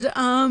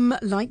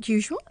Like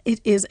usual, it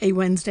is a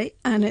Wednesday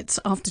and it's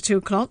after 2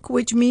 o'clock,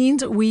 which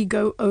means we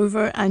go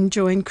over and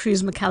join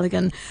Cruz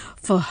McCalligan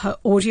for her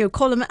audio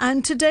column.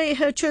 And today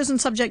her chosen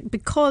subject,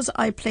 because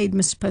I played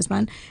Mr.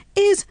 Postman,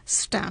 is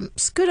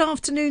stamps. Good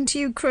afternoon to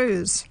you,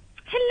 Cruz.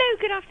 Hello,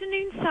 good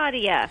afternoon,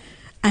 Sadia.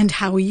 And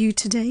how are you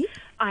today?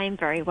 I am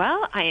very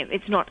well.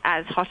 It's not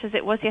as hot as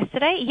it was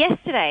yesterday.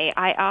 Yesterday,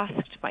 I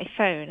asked my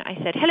phone, I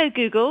said, "Hello,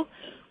 Google,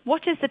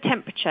 what is the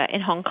temperature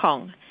in Hong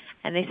Kong?"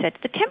 And they said,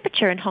 the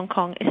temperature in Hong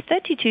Kong is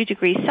 32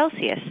 degrees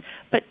Celsius,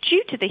 but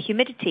due to the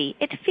humidity,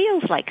 it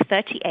feels like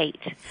 38.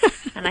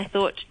 And I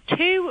thought,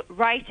 too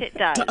right it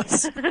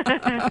does.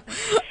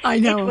 I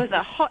know. It was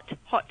a hot,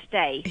 hot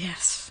day.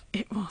 Yes,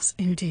 it was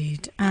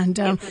indeed. And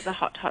it was a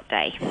hot, hot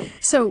day.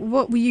 So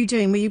what were you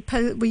doing? Were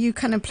you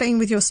kind of playing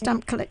with your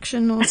stamp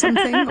collection or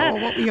something? Or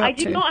what were you up I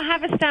did to? not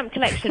have a stamp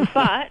collection,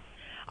 but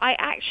I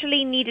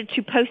actually needed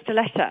to post a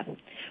letter,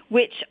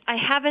 which I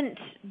haven't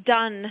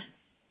done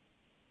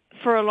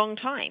for a long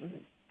time,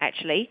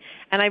 actually,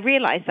 and I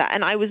realized that,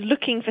 and I was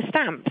looking for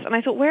stamps, and I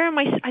thought, where am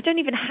I? Do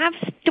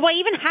I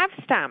even have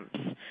stamps?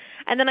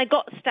 And then I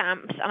got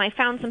stamps, and I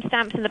found some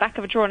stamps in the back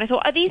of a drawer, and I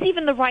thought, are these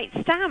even the right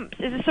stamps?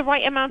 Is this the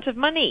right amount of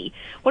money?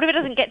 What if it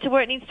doesn't get to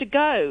where it needs to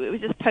go? It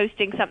was just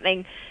posting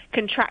something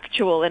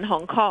contractual in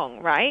Hong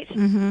Kong, right?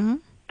 Mm-hmm.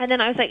 And then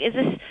I was like,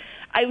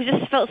 I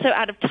just felt so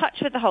out of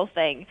touch with the whole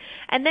thing.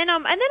 And then I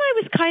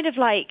was kind of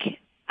like,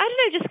 I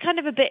don't know, just kind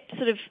of a bit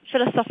sort of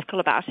philosophical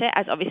about it,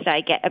 as obviously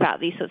I get about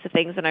these sorts of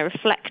things, and I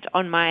reflect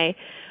on my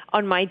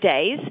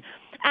days.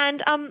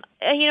 And,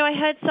 I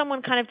heard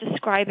someone kind of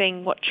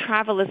describing what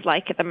travel is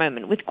like at the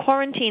moment with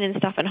quarantine and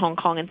stuff in Hong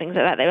Kong and things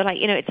like that. They were like,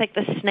 it's like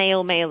the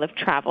snail mail of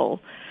travel,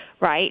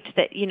 right?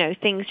 That,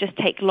 things just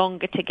take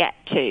longer to get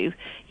to.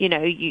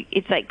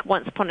 It's like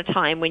once upon a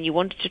time when you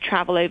wanted to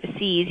travel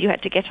overseas, you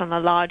had to get on a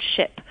large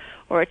ship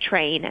or a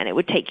train, and it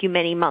would take you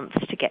many months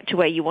to get to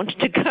where you wanted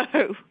to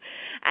go.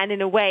 And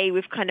in a way,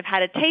 we've kind of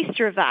had a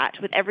taster of that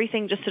with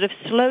everything just sort of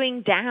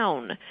slowing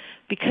down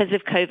because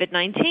of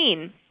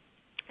COVID-19.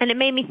 And it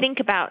made me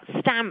think about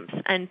stamps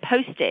and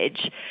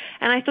postage.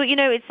 And I thought,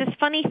 it's this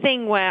funny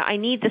thing where I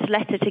need this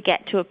letter to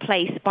get to a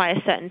place by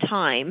a certain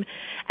time,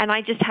 and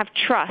I just have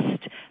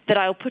trust that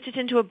I'll put it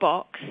into a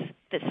box,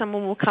 that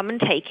someone will come and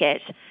take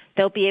it,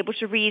 they'll be able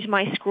to read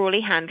my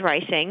scrawly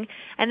handwriting,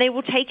 and they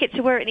will take it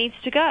to where it needs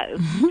to go.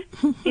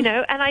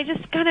 And I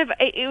just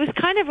it was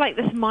kind of like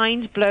this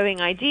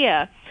mind-blowing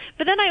idea.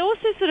 But then I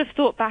also sort of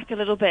thought back a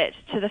little bit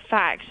to the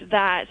fact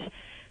that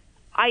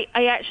I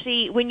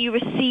actually, when you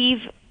receive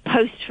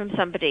post from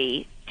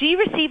somebody, do you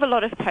receive a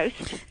lot of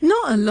post?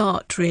 Not a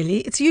lot, really.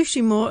 It's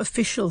usually more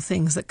official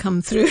things that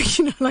come through,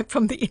 like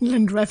from the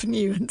Inland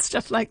Revenue and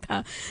stuff like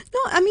that. No,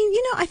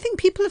 I think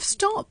people have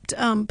stopped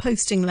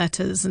posting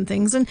letters and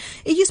things. And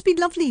it used to be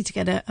lovely to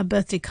get a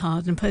birthday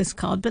card and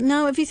postcard, but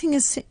now everything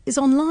is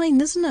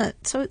online, isn't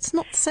it? So it's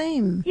not the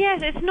same.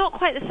 Yes, it's not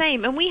quite the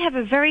same. And we have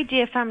a very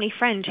dear family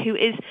friend who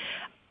is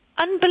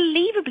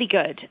unbelievably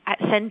good at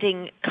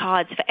sending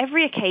cards for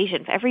every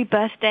occasion, for every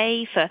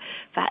birthday, for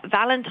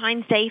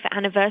Valentine's Day, for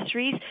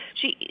anniversaries.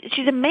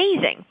 She's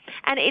amazing.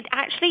 And it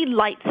actually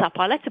lights up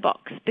our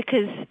letterbox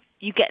because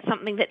you get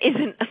something that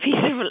isn't a piece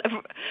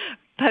of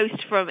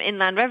post from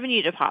Inland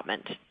Revenue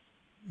Department.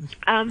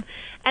 And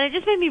it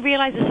just made me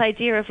realize this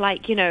idea of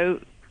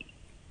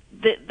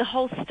the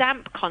whole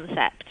stamp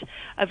concept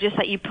of just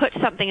like you put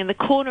something in the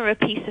corner of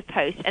a piece of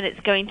post and it's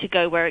going to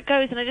go where it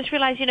goes. And I just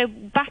realized,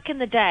 back in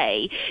the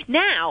day,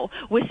 now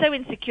we're so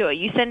insecure.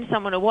 You send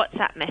someone a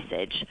WhatsApp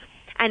message,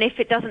 and if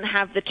it doesn't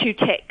have the 2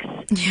 ticks,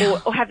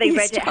 or have they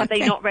read it, have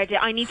they not read it,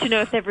 I need to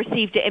know if they've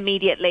received it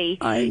immediately.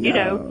 I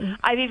know.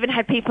 I've even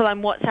had people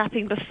I'm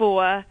WhatsApping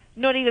before,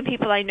 not even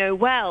people I know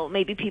well,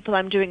 maybe people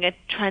I'm doing a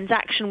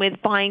transaction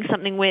with, buying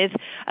something with,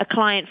 a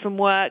client from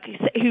work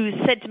who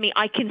said to me,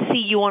 I can see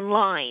you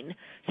online,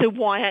 so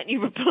why aren't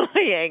you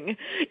replying?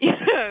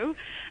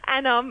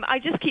 And I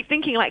just keep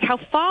thinking like how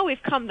far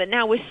we've come that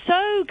now we're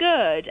so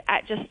good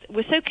at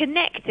we're so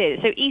connected,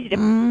 it's so easy to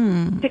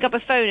pick up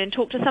a phone and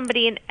talk to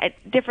somebody in a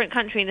different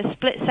country in a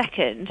split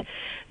second,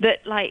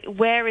 that like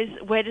where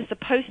does the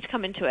post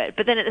come into it?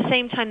 But then at the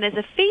same time there's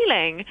a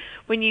feeling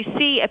when you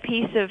see a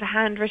piece of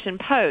handwritten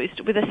post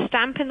with a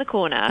stamp in the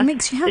corner. It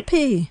makes you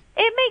happy.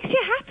 It makes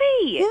you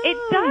happy. Yeah. It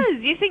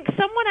does. You think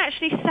someone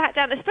actually sat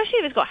down, especially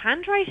if it's got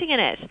handwriting in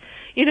it.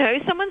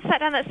 Someone sat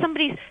down, that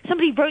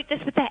somebody wrote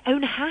this with their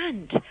own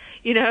hand.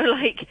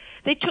 Like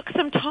they took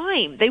some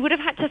time. They would have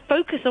had to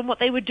focus on what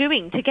they were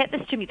doing to get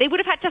this to me. They would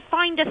have had to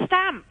find a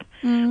stamp,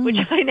 which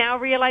I now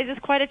realize is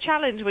quite a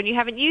challenge when you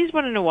haven't used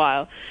one in a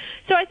while.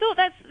 So I thought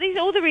these are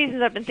all the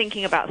reasons I've been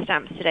thinking about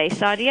stamps today,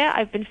 Sadia.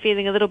 I've been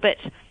feeling a little bit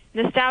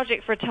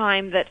nostalgic for a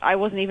time that I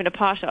wasn't even a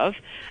part of.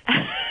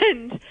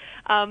 And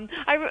the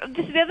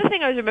other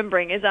thing I was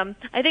remembering is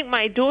I think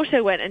my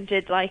daughter went and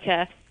did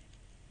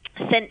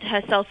sent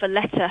herself a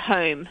letter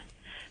home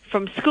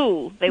from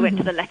school. They went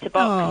to the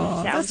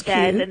letterbox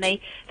downstairs, and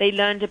they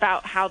learned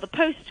about how the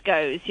post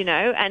goes,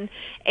 and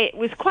it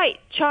was quite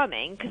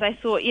charming because I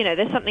thought,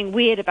 there's something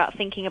weird about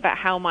thinking about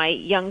how my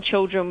young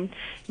children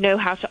know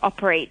how to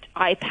operate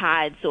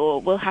iPads or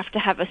will have to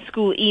have a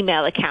school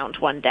email account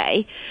one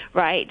day,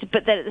 right?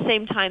 But then at the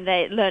same time,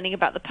 they're learning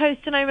about the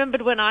post. And I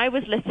remembered when I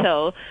was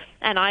little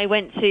and I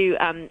went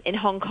to, in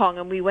Hong Kong,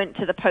 and we went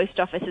to the post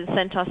office and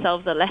sent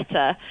ourselves a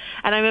letter.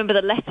 And I remember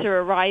the letter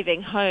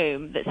arriving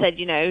home that said,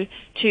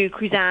 to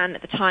Cruzan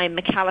at the time,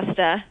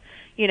 McAllister,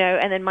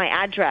 and then my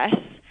address.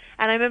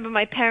 And I remember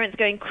my parents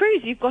going,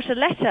 Cruz, you've got a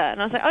letter.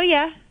 And I was like, oh,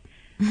 yeah.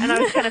 And I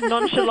was kind of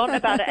nonchalant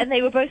about it. And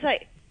they were both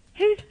like,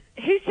 who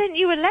sent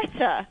you a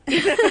letter?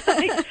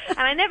 And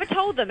I never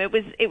told them it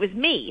was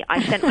me.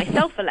 I sent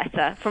myself a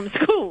letter from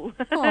school.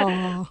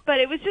 But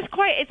it was just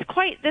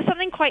there's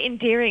something quite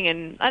endearing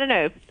and, I don't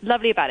know,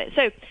 lovely about it.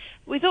 So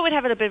we thought we'd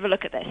have a little bit of a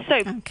look at this.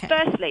 So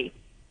Firstly,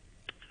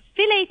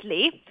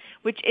 philately,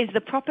 which is the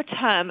proper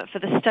term for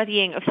the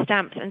studying of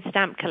stamps and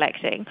stamp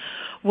collecting,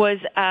 was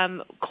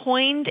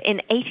coined in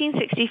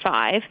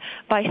 1865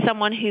 by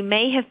someone who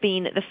may have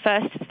been the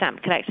first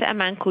stamp collector, a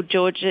man called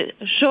Georges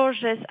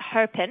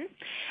Herpin.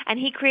 And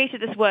he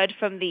created this word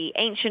from the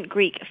ancient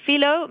Greek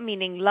philo,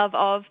 meaning love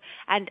of,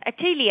 and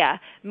atelia,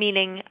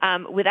 meaning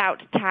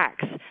without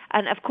tax.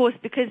 And of course,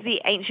 because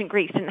the ancient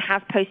Greeks didn't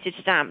have postage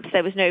stamps,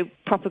 there was no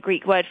proper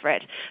Greek word for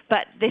it.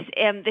 But this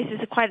is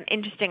quite an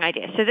interesting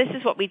idea. So this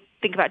is what we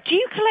think about. Do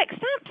you collect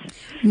stamps?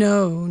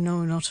 No,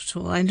 not at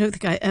all. I don't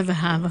think I ever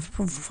have. I've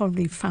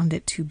probably found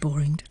it too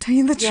boring, to tell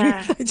you the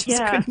truth. I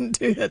just couldn't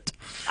do it.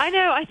 I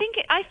know.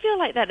 I feel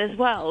like that as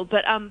well.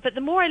 But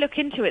the more I look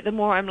into it, the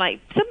more I'm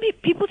like, some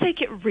people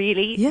take it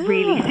really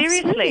seriously.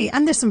 Absolutely.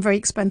 And there's some very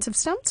expensive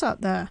stamps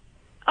out there.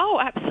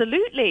 Oh,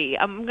 absolutely.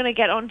 I'm going to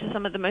get on to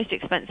some of the most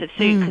expensive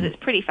soon because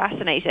it's pretty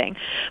fascinating.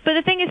 But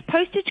the thing is,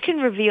 postage can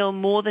reveal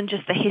more than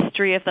just the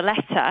history of the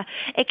letter.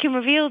 It can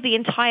reveal the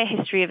entire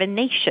history of a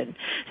nation.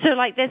 So,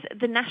 like, there's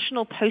the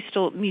National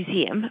Postal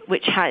Museum,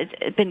 which has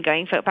been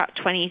going for about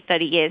 20,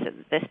 30 years at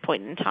this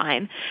point in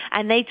time.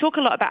 And they talk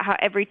a lot about how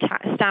every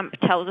stamp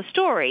tells a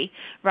story,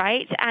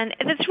 right? And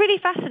it's really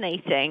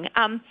fascinating.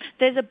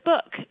 There's a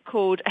book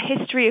called A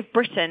History of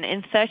Britain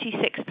in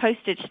 36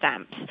 Postage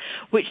Stamps,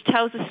 which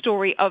tells a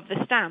story of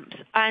the stamps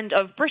and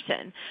of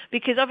Britain,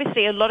 because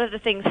obviously a lot of the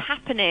things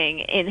happening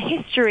in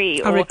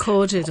history are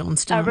recorded on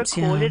stamps.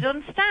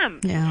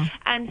 Yeah.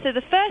 And so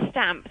the first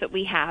stamp that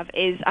we have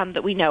is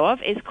that we know of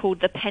is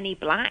called the Penny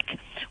Black,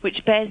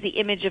 which bears the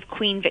image of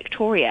Queen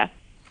Victoria.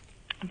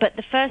 But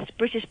the first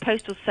British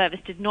postal service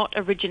did not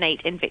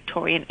originate in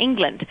Victorian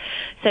England.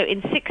 So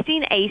in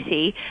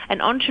 1680,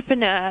 an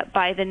entrepreneur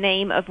by the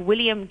name of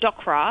William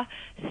Dockwra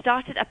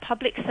started a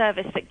public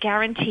service that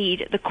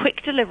guaranteed the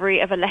quick delivery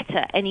of a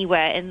letter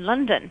anywhere in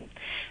London.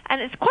 And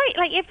it's quite,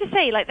 like, you have to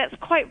say, like,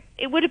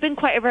 it would have been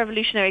quite a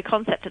revolutionary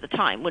concept at the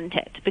time, wouldn't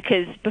it?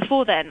 Because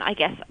before then,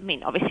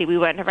 obviously we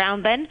weren't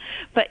around then,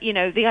 but,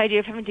 the idea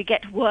of having to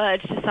get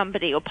word to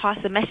somebody or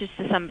pass a message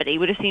to somebody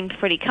would have seemed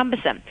pretty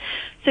cumbersome.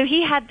 So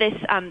he had this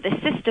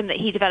system that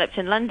he developed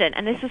in London,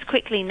 and this was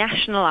quickly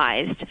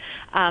nationalized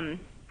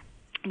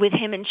with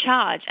him in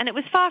charge. And it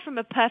was far from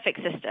a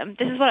perfect system.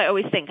 This is what I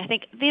always think. I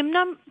think the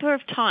number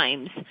of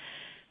times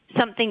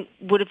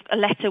a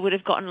letter would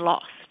have gotten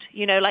lost.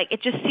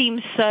 It just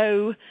seems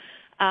so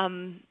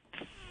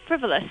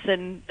frivolous,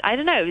 and I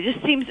don't know, it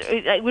just seems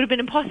it would have been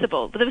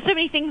impossible. But there were so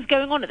many things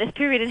going on at this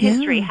period in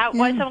history.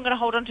 Why is someone going to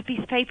hold on to a piece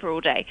of paper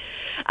all day?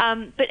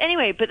 But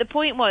the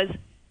point was,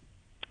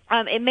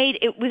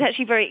 it was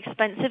actually very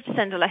expensive to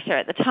send a letter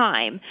at the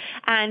time,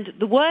 and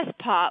the worst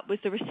part was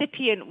the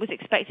recipient was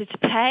expected to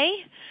pay.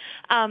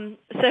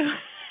 So,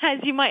 as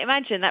you might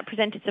imagine, that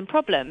presented some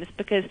problems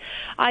because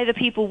either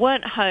people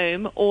weren't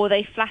home or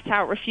they flat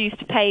out refused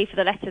to pay for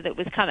the letter that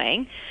was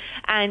coming.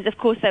 And, of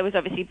course, there was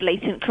obviously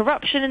blatant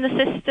corruption in the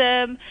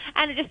system,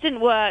 and it just didn't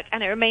work,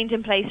 and it remained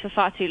in place for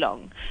far too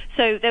long.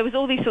 So there was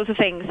all these sorts of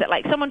things that,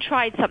 like, someone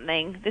tried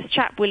something, this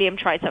chap William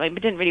tried something,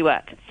 but it didn't really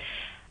work.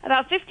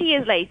 About 50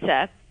 years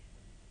later,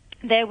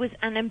 there was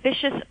an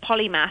ambitious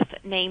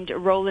polymath named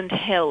Rowland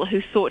Hill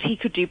who thought he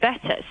could do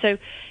better. So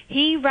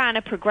he ran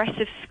a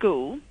progressive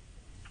school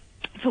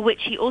for which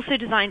he also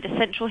designed a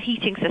central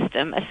heating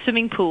system, a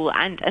swimming pool,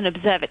 and an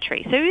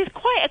observatory. So he was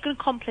quite an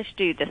accomplished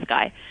dude, this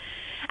guy.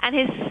 And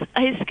his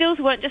skills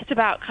weren't just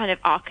about kind of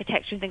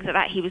architecture and things like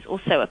that. He was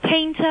also a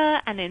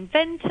painter, an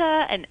inventor,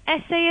 an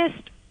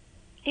essayist.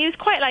 He was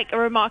quite like a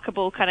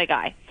remarkable kind of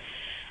guy.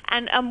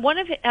 And one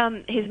of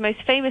his most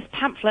famous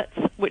pamphlets,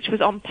 which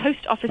was on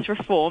post office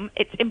reform,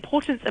 its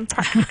importance and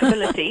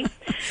practicability.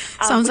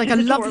 Sounds like a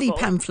lovely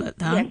pamphlet,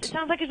 that. Yes, it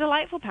sounds like a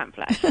delightful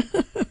pamphlet.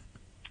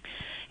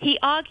 He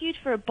argued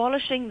for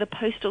abolishing the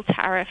postal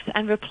tariffs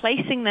and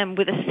replacing them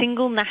with a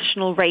single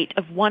national rate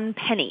of 1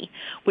 penny,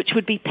 which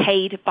would be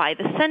paid by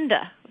the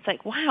sender, It's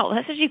like, wow,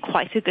 that's actually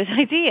quite a good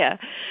idea.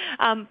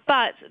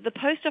 But the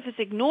post office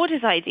ignored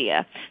his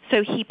idea,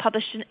 so he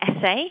published an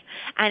essay,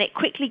 and it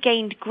quickly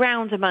gained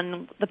ground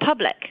among the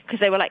public because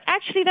they were like,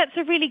 actually, that's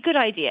a really good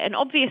idea, an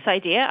obvious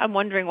idea. I'm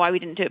wondering why we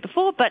didn't do it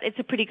before, but it's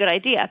a pretty good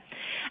idea.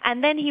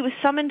 And then he was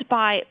summoned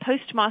by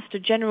Postmaster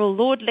General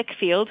Lord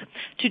Lichfield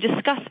to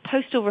discuss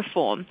postal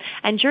reform.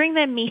 And during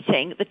their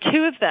meeting, the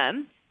two of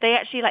them, they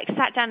actually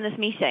sat down in this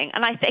meeting.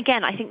 And I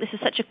think this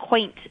is such a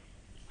quaint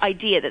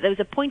idea that there was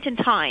a point in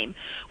time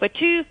where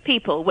two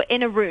people were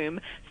in a room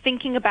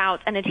thinking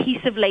about an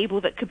adhesive label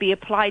that could be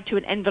applied to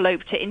an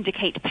envelope to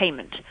indicate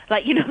payment.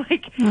 Had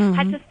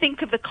to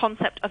think of the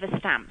concept of a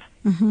stamp.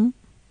 Mm-hmm.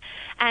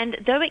 And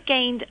though it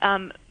gained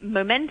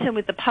momentum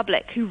with the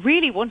public, who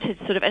really wanted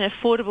sort of an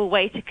affordable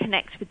way to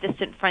connect with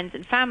distant friends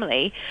and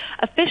family,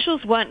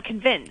 officials weren't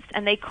convinced,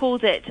 and they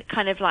called it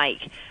kind of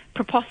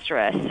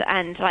preposterous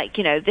and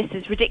this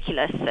is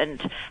ridiculous,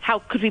 and how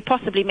could we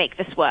possibly make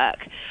this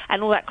work,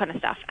 and all that kind of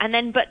stuff. And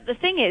then, but the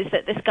thing is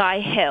that this guy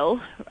Hill,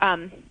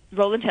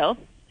 Roland Hill,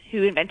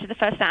 who invented the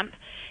first stamp,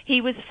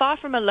 he was far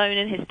from alone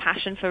in his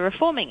passion for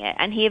reforming it,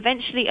 and he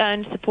eventually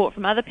earned support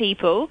from other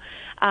people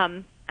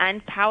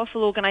and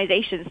powerful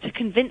organizations to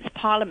convince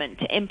Parliament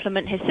to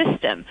implement his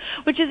system,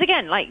 which is,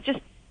 again, just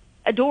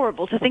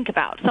adorable to think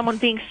about. Someone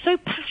being so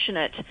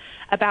passionate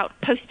about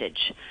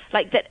postage,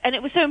 that, and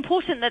it was so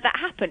important that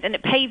happened, and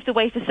it paved the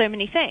way for so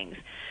many things.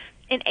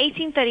 In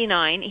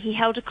 1839, he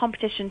held a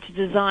competition to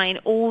design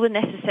all the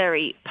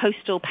necessary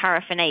postal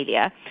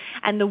paraphernalia,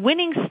 and the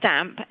winning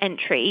stamp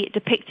entry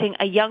depicting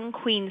a young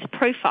queen's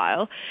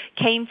profile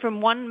came from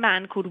one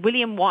man called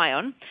William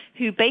Wyon,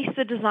 who based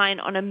the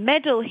design on a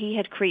medal he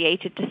had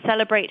created to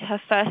celebrate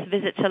her first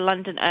visit to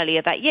London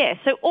earlier that year.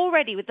 So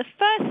already, with the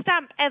first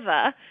stamp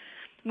ever,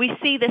 we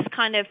see this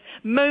kind of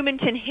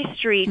moment in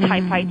history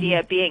type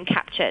idea being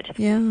captured.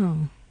 Yeah.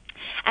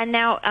 And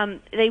now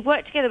they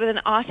worked together with an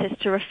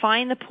artist to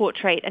refine the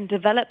portrait and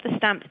develop the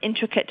stamp's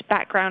intricate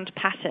background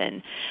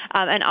pattern.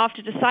 And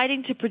after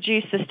deciding to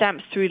produce the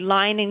stamps through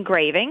line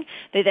engraving,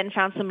 they then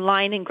found some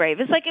line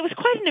engravers. It was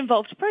quite an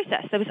involved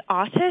process. There was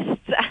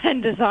artists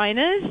and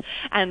designers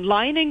and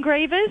line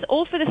engravers,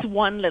 all for this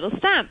one little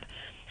stamp.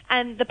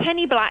 And the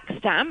penny black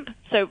stamp,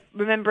 so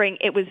remembering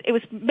it was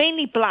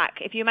mainly black.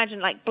 If you imagine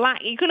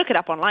black, you could look it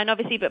up online,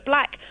 obviously, but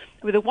black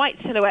with a white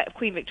silhouette of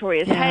Queen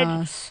Victoria's head.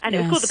 And it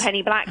was called the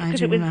penny black because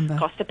it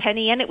cost a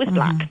penny and it was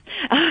black.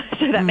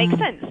 So that makes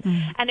sense.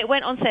 And it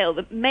went on sale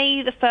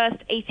May the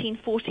 1st,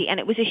 1840, and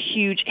it was a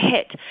huge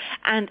hit.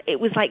 And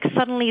it was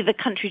suddenly the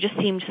country just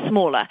seemed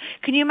smaller.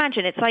 Can you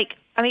imagine? It's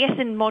I guess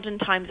in modern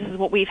times, this is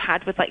what we've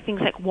had with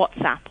things like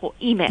WhatsApp or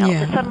email.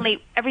 Yeah. So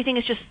suddenly everything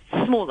is just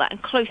smaller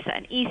and closer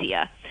and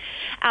easier.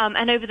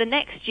 And over the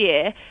next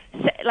year,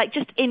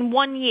 just in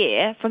 1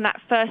 year from that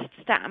first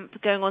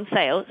stamp going on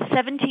sale,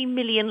 70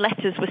 million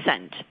letters were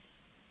sent.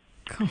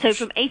 Gosh. So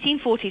from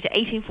 1840 to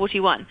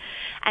 1841.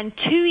 And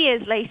 2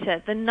 years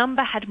later, the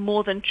number had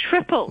more than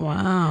tripled.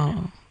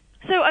 Wow.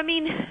 So, I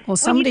mean... Well,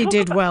 somebody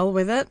did well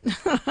with it.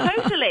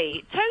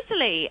 Totally.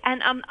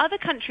 And other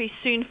countries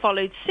soon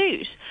followed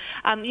suit.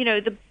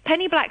 The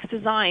penny black's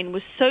design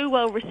was so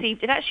well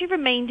received, it actually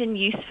remained in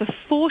use for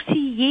 40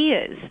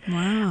 years.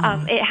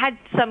 Wow. It had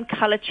some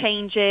color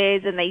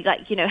changes, and they,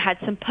 had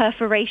some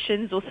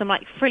perforations or some,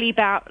 frilly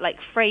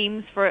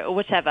frames for it or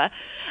whatever.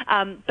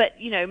 But,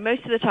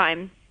 most of the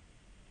time...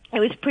 It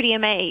was pretty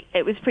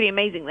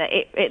amazing that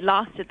it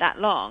lasted that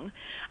long.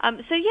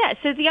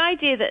 So the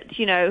idea that,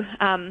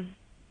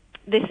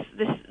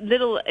 this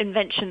little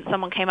invention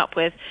someone came up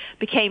with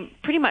became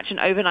pretty much an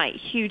overnight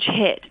huge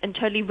hit and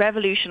totally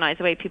revolutionized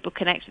the way people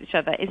connect with each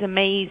other is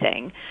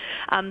amazing.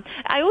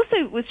 I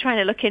also was trying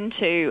to look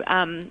into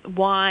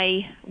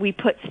why we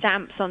put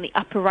stamps on the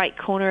upper right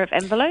corner of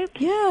envelopes.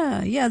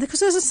 Yeah, because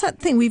there's a set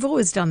thing. We've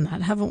always done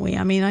that, haven't we?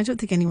 I mean, I don't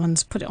think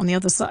anyone's put it on the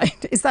other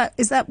side. Is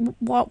that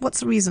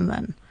what's the reason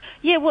then?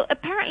 Yeah, well,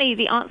 apparently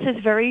the answer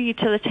is very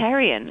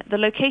utilitarian. The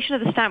location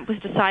of the stamp was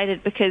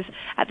decided because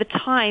at the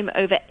time,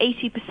 over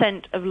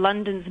 80% of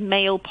London's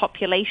male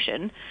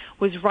population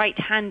was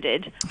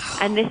right-handed,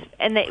 and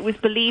it was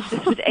believed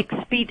this would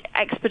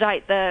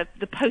expedite the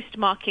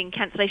postmarking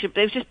cancellation.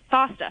 But it was just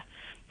faster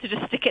to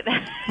just stick it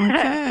there.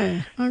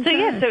 Okay.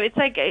 So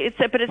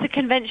it's a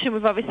convention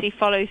we've obviously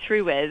followed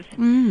through with.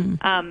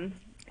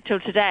 Till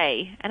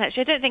today, and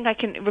actually I don't think I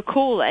can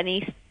recall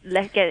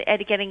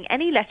getting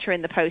any letter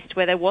in the post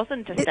where there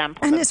wasn't a stamp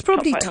on and the it's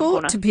probably top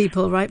taught to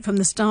people right from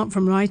the start,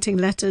 from writing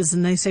letters,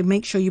 and they say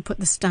make sure you put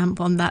the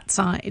stamp on that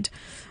side,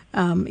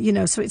 so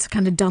it's a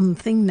kind of done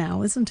thing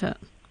now, isn't it?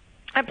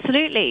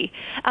 Absolutely.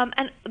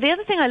 And the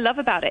other thing I love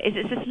about it is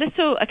it's this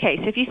little, so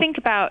if you think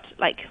about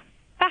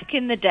back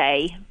in the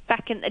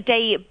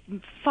day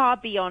far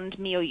beyond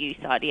me or you,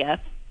 Sadia,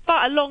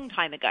 a long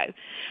time ago,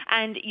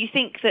 and you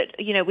think that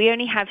we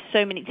only have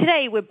so many.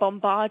 Today we're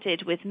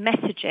bombarded with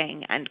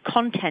messaging and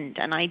content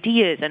and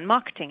ideas and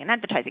marketing and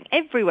advertising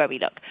everywhere we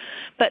look,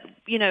 but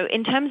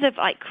in terms of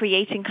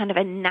creating kind of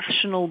a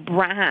national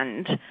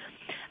brand,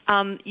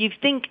 you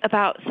think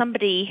about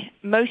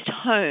most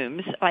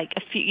homes, like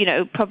a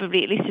few,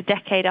 probably at least a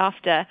decade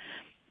after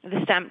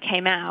the stamp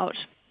came out.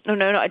 Oh,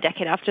 no, not a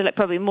decade after, like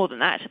probably more than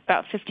that,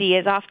 about 50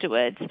 years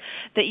afterwards,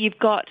 that you've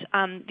got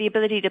the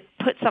ability to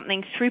put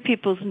something through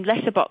people's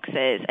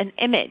letterboxes, an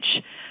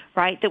image,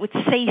 right, that would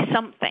say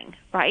something,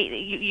 right?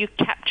 You're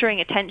capturing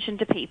attention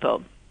to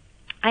people.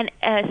 And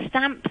a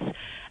stamp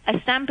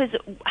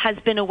has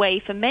been a way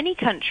for many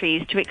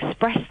countries to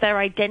express their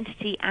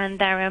identity and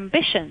their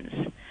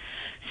ambitions.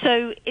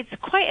 So it's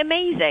quite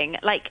amazing.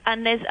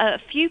 And there's a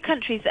few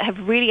countries that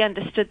have really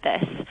understood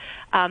this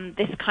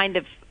kind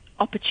of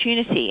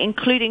opportunity,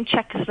 including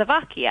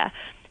Czechoslovakia,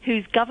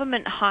 whose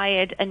government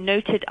hired a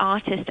noted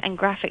artist and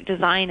graphic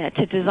designer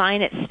to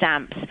design its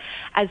stamps,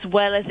 as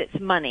well as its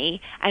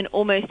money and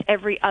almost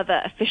every other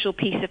official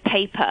piece of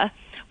paper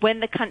when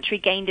the country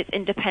gained its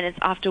independence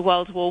after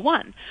World War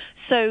I.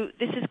 So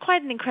this is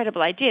quite an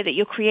incredible idea that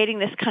you're creating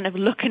this kind of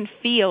look and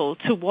feel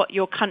to what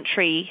your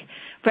country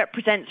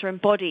represents or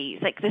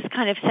embodies, like this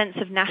kind of sense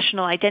of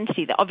national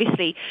identity that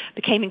obviously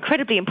became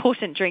incredibly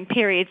important during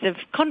periods of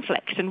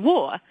conflict and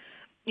war.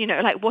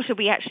 Like, what are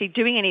we actually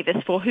doing any of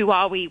this for? Who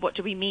are we? What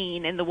do we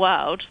mean in the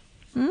world?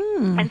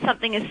 And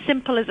something as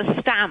simple as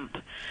a stamp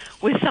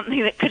was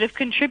something that could have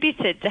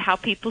contributed to how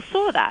people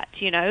saw that.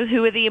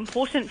 Who are the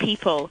important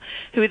people?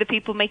 Who are the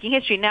people making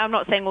history? Now, I'm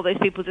not saying all those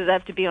people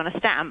deserve to be on a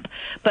stamp,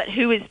 but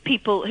who are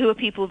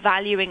people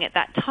valuing at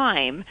that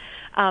time?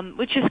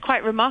 Which is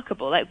quite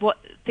remarkable, like what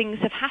things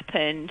have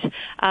happened.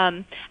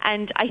 And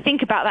I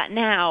think about that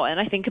now, and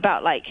I think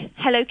about like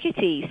Hello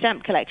Kitty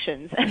stamp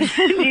collections. And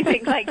you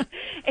think it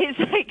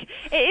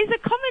is a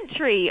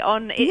commentary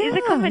on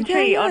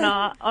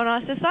on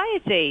our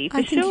society. For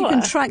I think sure. you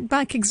can track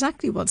back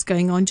exactly what's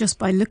going on just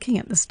by looking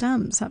at the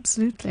stamps.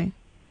 Absolutely.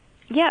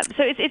 Yeah, so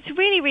it's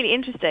really, really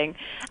interesting.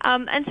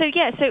 And so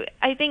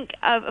I think,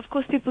 of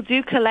course, people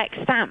do collect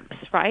stamps,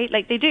 right?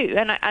 Like they do.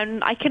 And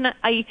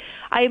I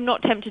am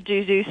not tempted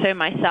to do so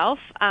myself,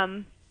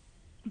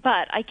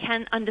 but I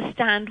can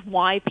understand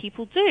why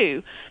people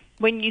do.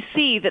 When you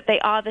see that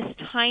they are this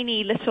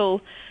tiny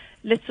little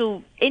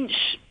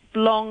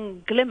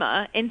inch-long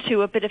glimmer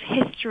into a bit of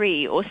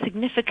history or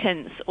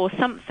significance or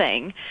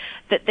something,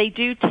 that they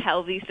do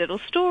tell these little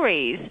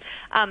stories.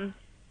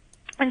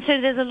 And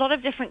so there's a lot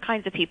of different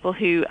kinds of people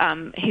who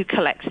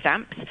collect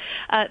stamps.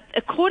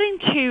 According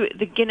to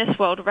the Guinness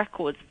World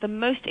Records, the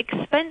most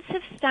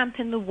expensive stamp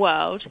in the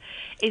world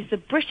is the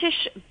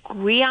British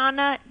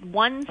Guiana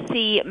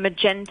 1C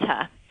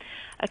Magenta.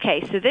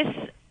 Okay, so this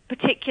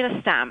particular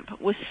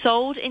stamp was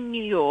sold in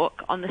New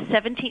York on the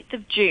 17th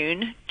of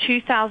June,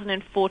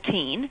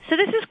 2014. So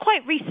this is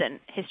quite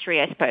recent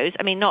history, I suppose.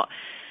 I mean, not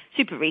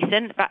super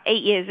recent, about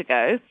 8 years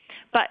ago.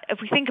 But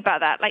if we think about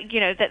that,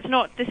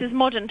 this is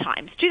modern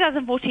times.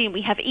 2014,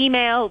 we have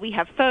email, we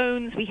have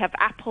phones, we have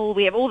Apple,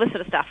 we have all this sort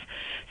of stuff.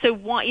 So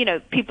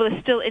people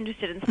are still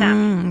interested in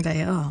stamps.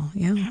 They are,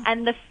 yeah.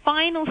 And the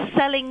final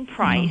selling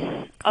price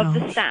of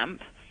the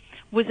stamp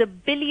was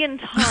 1 billion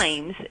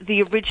times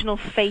the original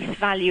face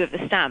value of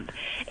the stamp.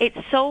 It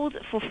sold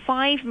for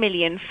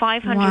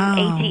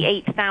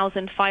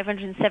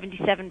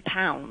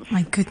 £5,588,577.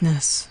 My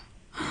goodness.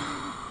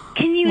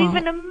 Can you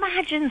even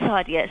imagine,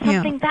 Sadia,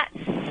 something that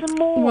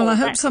small? Well, I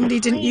hope somebody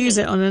didn't use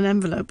it on an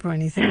envelope or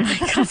anything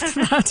like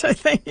after that, I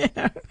think,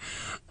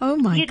 Oh,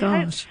 my gosh. You'd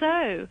hope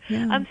so.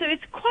 Yeah. So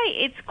it's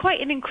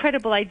quite an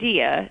incredible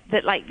idea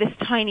that, this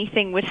tiny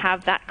thing would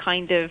have that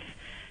kind of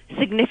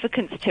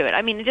significance to it.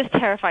 I mean, it just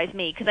terrifies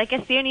me because I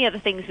guess the only other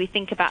things we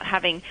think about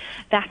having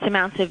that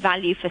amount of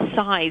value for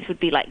size would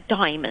be like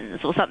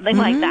diamonds or something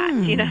like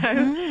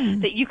that,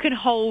 that you can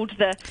hold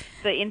the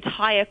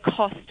entire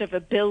cost of a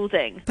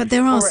building. But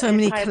there are or so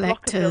many block of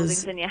collectors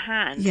buildings in your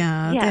hand.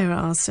 Yeah, there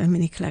are so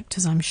many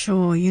collectors, I'm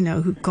sure,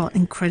 who've got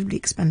incredibly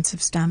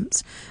expensive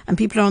stamps, and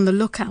people are on the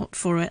lookout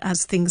for it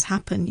as things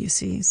happen, you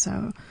see.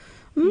 So,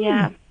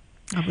 yeah.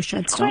 I wish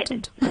I'd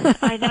started.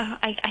 I know.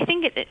 I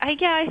think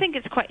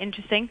it's quite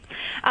interesting.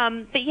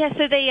 But yeah,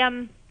 so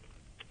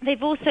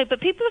but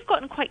people have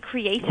gotten quite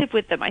creative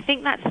with them. I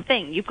think that's the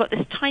thing. You've got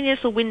this tiny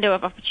little window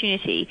of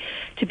opportunity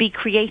to be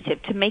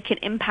creative, to make an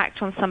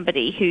impact on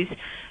somebody who's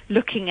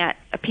looking at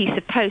a piece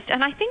of post.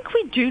 And I think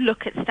we do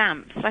look at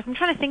stamps. Like, I'm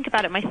trying to think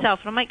about it myself,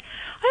 and I'm like,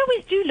 I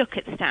always do look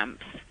at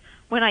stamps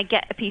when I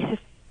get a piece of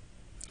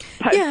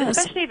post,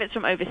 especially if it's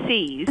from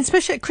overseas.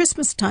 Especially at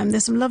Christmas time,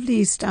 there's some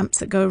lovely stamps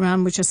that go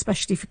around which are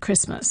especially for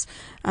Christmas,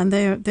 and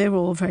they're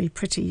all very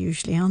pretty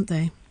usually, aren't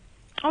they?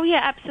 Oh yeah,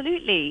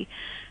 absolutely.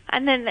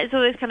 And then there's all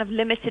those kind of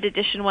limited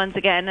edition ones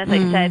again, as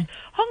I said.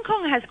 Hong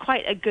Kong has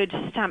quite a good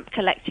stamp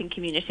collecting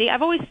community.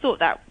 I've always thought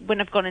that when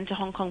I've gone into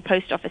Hong Kong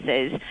post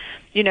offices,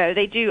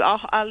 they do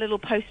our little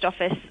post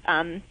office,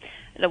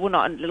 well,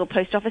 not a little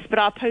post office, but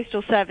our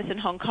postal service in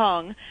Hong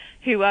Kong,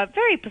 who are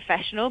very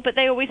professional, but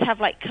they always have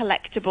like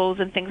collectibles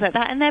and things like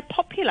that, and they're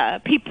popular.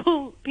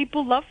 People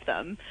love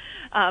them.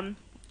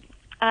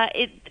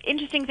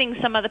 Interesting things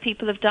some other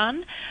people have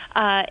done.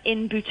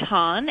 In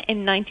Bhutan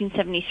in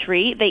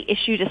 1973, they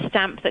issued a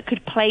stamp that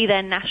could play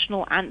their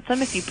national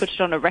anthem if you put it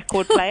on a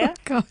record player. Oh,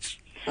 gosh.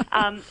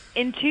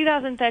 In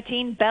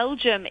 2013,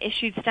 Belgium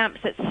issued stamps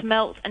that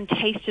smelt and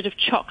tasted of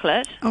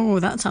chocolate. Oh,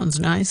 that sounds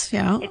nice,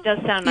 yeah. It does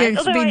sound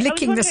nice. You'd be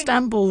licking the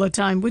stamp all the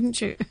time,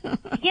 wouldn't you?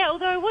 Yeah,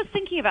 although I was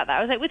thinking about that.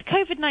 I was like, with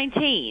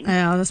COVID-19,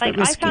 yeah, that's a bit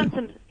risky. I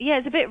found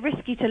it's a bit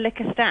risky to lick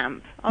a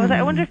stamp. I was like,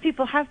 I wonder if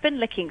people have been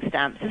licking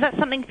stamps. Is that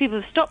something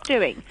people have stopped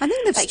doing? I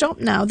think they've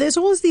stopped now. There's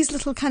always these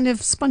little kind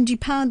of spongy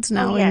pads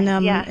now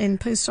in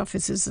post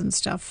offices and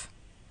stuff.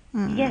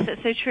 Yes,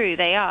 that's so true.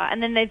 They are.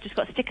 And then they've just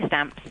got sticker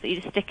stamps that you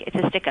just stick. It's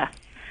a sticker.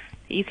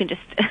 You can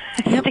just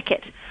stick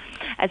it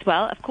as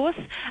well, of course.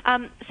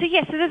 So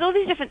there's all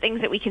these different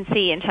things that we can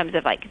see in terms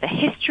of like the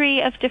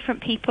history of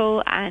different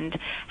people and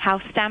how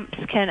stamps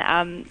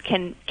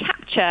can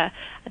capture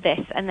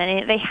this, and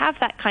then they have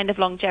that kind of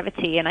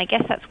longevity. And I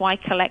guess that's why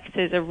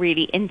collectors are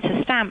really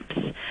into stamps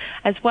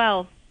as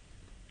well.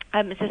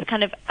 It's this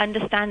kind of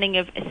understanding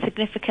of a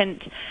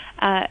significant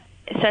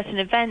certain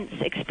events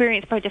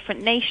experienced by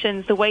different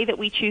nations, the way that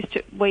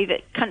way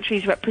that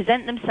countries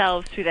represent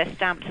themselves through their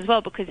stamps as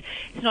well, because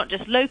it's not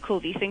just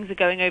local. These things are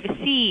going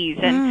overseas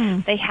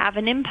and they have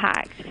an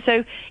impact.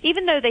 So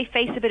even though they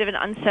face a bit of an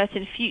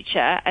uncertain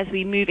future as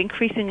we move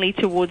increasingly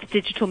towards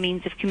digital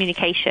means of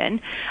communication,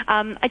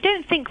 I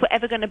don't think we're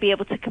ever going to be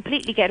able to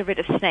completely get rid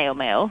of snail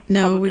mail.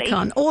 No, probably. we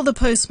can't. Or the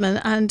postman.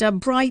 And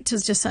Bright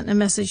has just sent a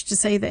message to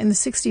say that in the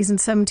 60s and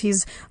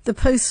 70s, the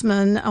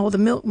postman or the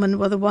milkman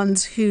were the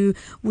ones who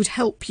would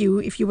help you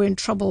if you were in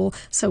trouble.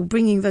 So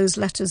bringing those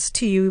letters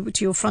to you,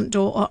 to your front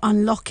door, or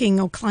unlocking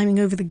or climbing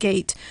over the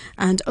gate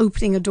and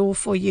opening a door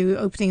for you,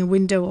 opening a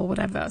window or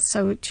whatever.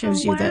 So it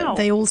shows you that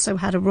they also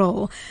had a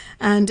role.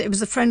 And it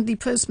was a friendly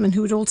postman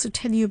who would also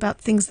tell you about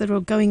things that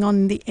were going on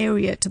in the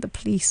area to the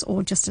police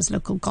or just as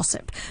local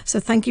gossip. So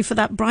thank you for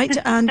that, Bright.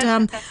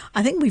 And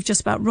I think we've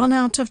just about run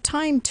out of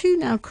time too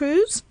now,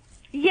 Cruz.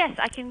 Yes,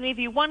 I can leave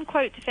you one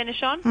quote to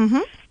finish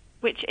on.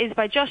 Which is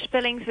by Josh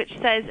Billings, which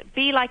says,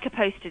 "Be like a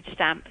postage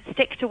stamp.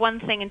 Stick to one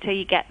thing until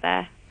you get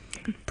there."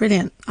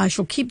 Brilliant. I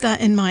shall keep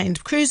that in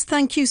mind. Cruz,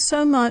 thank you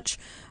so much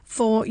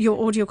for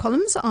your audio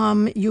columns.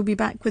 You'll be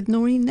back with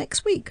Noreen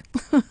next week.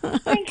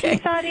 Thank you,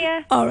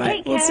 Sadia. All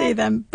right. We'll see you then.